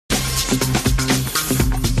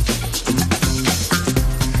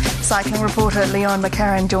Cycling reporter Leon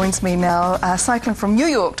McCarron joins me now, cycling from New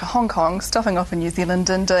York to Hong Kong, stopping off in New Zealand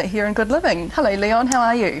and here in Good Living. Hello Leon, how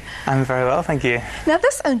are you? I'm very well, thank you. Now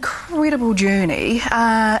this incredible journey,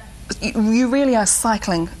 you really are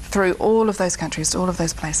cycling through all of those countries, all of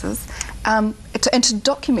those places, and to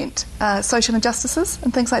document social injustices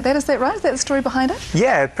and things like that. Is that right? Is that the story behind it?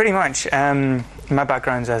 Yeah, pretty much. My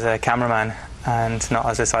background's as a cameraman and not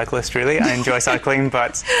as a cyclist really. I enjoy cycling,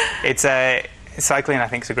 but cycling, I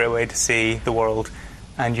think, is a great way to see the world,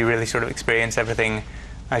 and you really sort of experience everything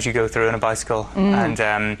as you go through on a bicycle.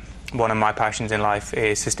 And one of my passions in life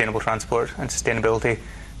is sustainable transport and sustainability.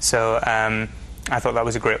 So I thought that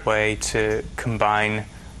was a great way to combine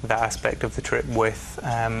that aspect of the trip with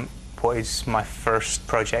what is my first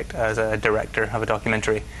project as a director of a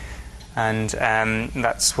documentary. And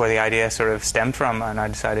that's where the idea sort of stemmed from, and I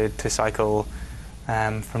decided to cycle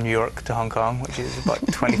from New York to Hong Kong, which is about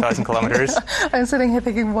 20,000 kilometres. I'm sitting here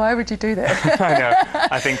thinking, why would you do that? I know.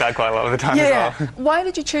 I think that quite a lot of the time as well. Why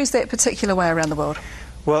did you choose that particular way around the world?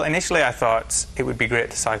 Well, initially I thought it would be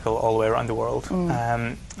great to cycle all the way around the world.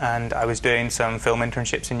 And I was doing some film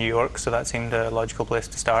internships in New York, so that seemed a logical place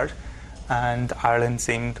to start. And Ireland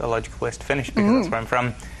seemed a logical place to finish, because that's where I'm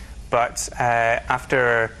from. But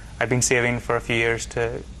after I'd been saving for a few years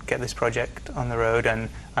to get this project on the road, and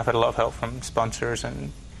I've had a lot of help from sponsors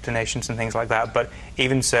and donations and things like that, but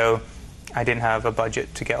even so, I didn't have a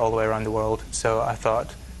budget to get all the way around the world, so I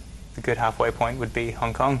thought the good halfway point would be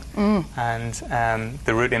Hong Kong. And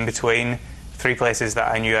the route in between, 3 places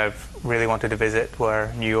that I knew I really wanted to visit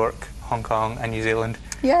were New York, Hong Kong and New Zealand.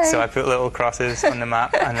 Yay. So I put little crosses on the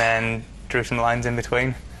map and then drew some lines in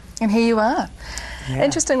between. And here you are. Yeah.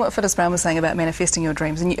 Interesting what Phyllis Brown was saying about manifesting your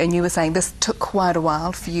dreams, and you were saying this took quite a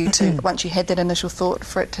while for you to, once you had that initial thought,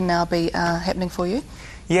 for it to now be happening for you?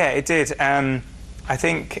 Yeah, it did. I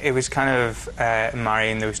think it was kind of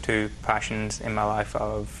marrying those 2 passions in my life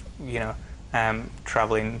of,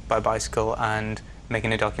 travelling by bicycle and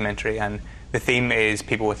making a documentary. And the theme is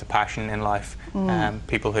people with a passion in life,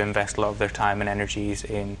 people who invest a lot of their time and energies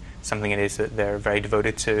in something it is that they're very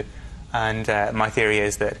devoted to. And my theory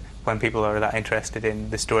is that when people are that interested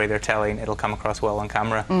in the story they're telling, it'll come across well on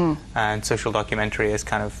camera. And social documentary is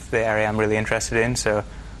kind of the area I'm really interested in, so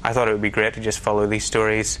I thought it would be great to just follow these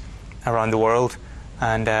stories around the world.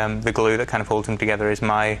 And the glue that kind of holds them together is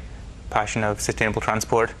my passion of sustainable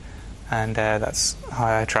transport, and that's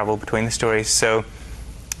how I travel between the stories. So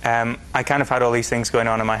I kind of had all these things going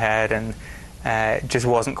on in my head, and just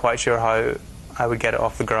wasn't quite sure how I would get it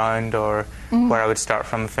off the ground, or where I would start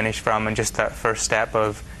from and finish from, and just that first step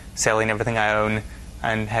of selling everything I own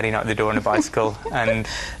and heading out the door on a bicycle. And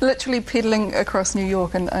literally pedalling across New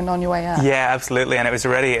York and on your way out. Yeah, absolutely. And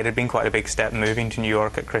it had been quite a big step moving to New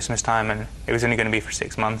York at Christmas time, and it was only going to be for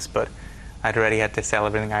 6 months, but I'd already had to sell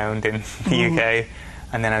everything I owned in the UK,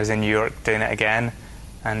 and then I was in New York doing it again.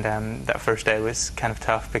 And that first day was kind of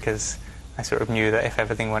tough, because I sort of knew that if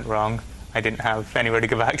everything went wrong, I didn't have anywhere to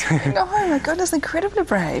go back to. Oh my goodness, incredibly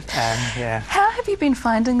brave. Yeah. How have you been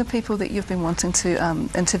finding the people that you've been wanting to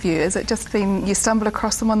interview? Has it just been you stumble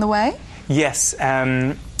across them on the way? Yes,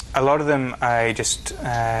 a lot of them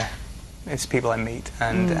it's people I meet,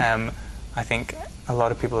 and I think a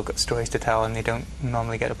lot of people have got stories to tell, and they don't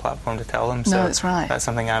normally get a platform to tell them. So no, that's right. That's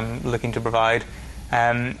something I'm looking to provide.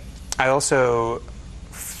 I also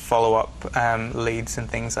follow up leads and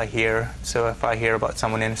things I hear. So if I hear about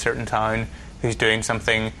someone in a certain town who's doing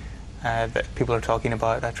something that people are talking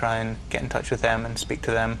about, I try and get in touch with them and speak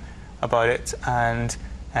to them about it. And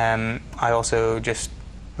I also just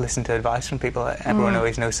listen to advice from people. Everyone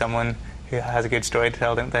always knows someone who has a good story to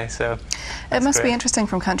tell, don't they? So it must be interesting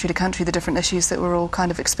from country to country, the different issues that we're all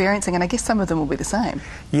kind of experiencing, and I guess some of them will be the same.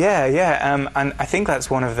 Yeah. And I think that's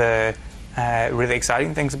one of the really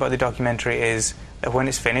exciting things about the documentary, is that when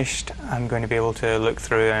it's finished, I'm going to be able to look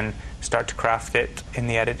through and start to craft it in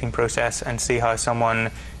the editing process and see how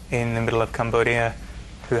someone in the middle of Cambodia,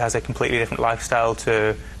 who has a completely different lifestyle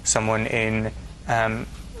to someone in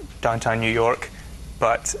downtown New York,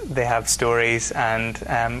 but they have stories and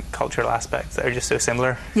cultural aspects that are just so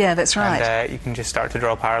similar. Yeah, that's right. And you can just start to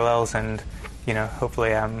draw parallels and,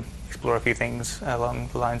 hopefully explore a few things along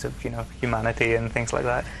the lines of, humanity and things like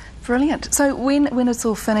that. Brilliant. So when it's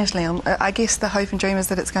all finished, Leon, I guess the hope and dream is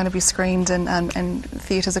that it's going to be screened in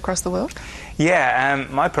theatres across the world? Yeah,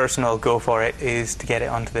 my personal goal for it is to get it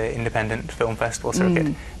onto the independent film festival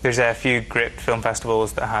circuit. There's a few great film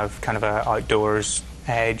festivals that have kind of an outdoors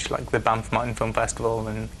edge, like the Banff Mountain Film Festival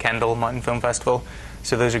and Kendal Mountain Film Festival.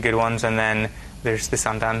 So those are good ones. And then there's the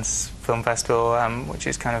Sundance Film Festival, which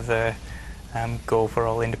is kind of the goal for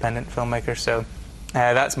all independent filmmakers. So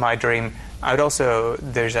that's my dream. I would also,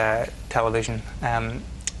 there's a television,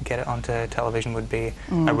 get it onto television would be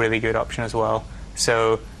a really good option as well.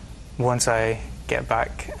 So once I get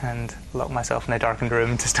back and lock myself in a darkened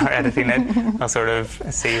room to start editing it, I'll sort of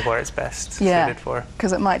see where it's best suited for.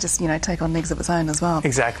 Because it might just, take on legs of its own as well.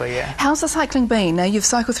 Exactly, yeah. How's the cycling been? Now, you've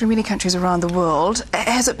cycled through many countries around the world.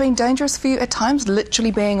 Has it been dangerous for you at times,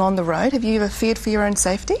 literally being on the road? Have you ever feared for your own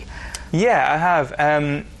safety? Yeah, I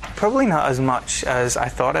have. Probably not as much as I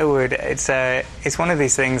thought I would. It's one of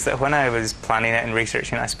these things that when I was planning it and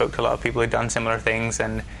researching it, I spoke to a lot of people who'd done similar things,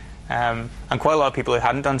 and quite a lot of people who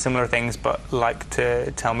hadn't done similar things but like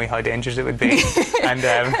to tell me how dangerous it would be. And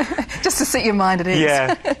just to set your mind at ease.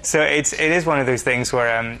 Yeah, so it is one of those things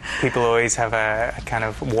where people always have a kind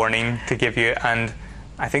of warning to give you, and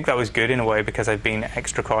I think that was good in a way because I've been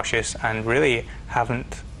extra cautious and really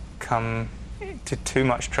haven't come to too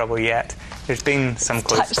much trouble yet. There's been some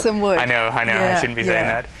close... Touch some wood. I know, I shouldn't be saying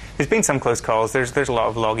that. There's been some close calls. There's a lot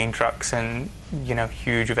of logging trucks and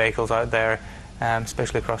huge vehicles out there,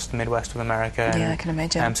 especially across the Midwest of America. Yeah, I can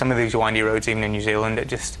imagine. Some of these windy roads, even in New Zealand, it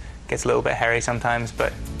just gets a little bit hairy sometimes,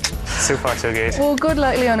 but so far so good. Well, good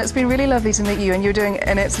luck, Leon. It's been really lovely to meet you, and you're doing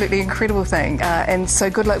an absolutely incredible thing. And so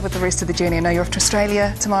good luck with the rest of the journey. I know you're off to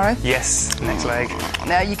Australia tomorrow. Yes, next leg.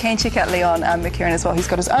 Now, you can check out Leon McCarron as well. He's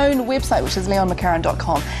got his own website, which is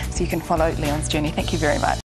leonmccarron.com, so you can follow Leon's journey. Thank you very much.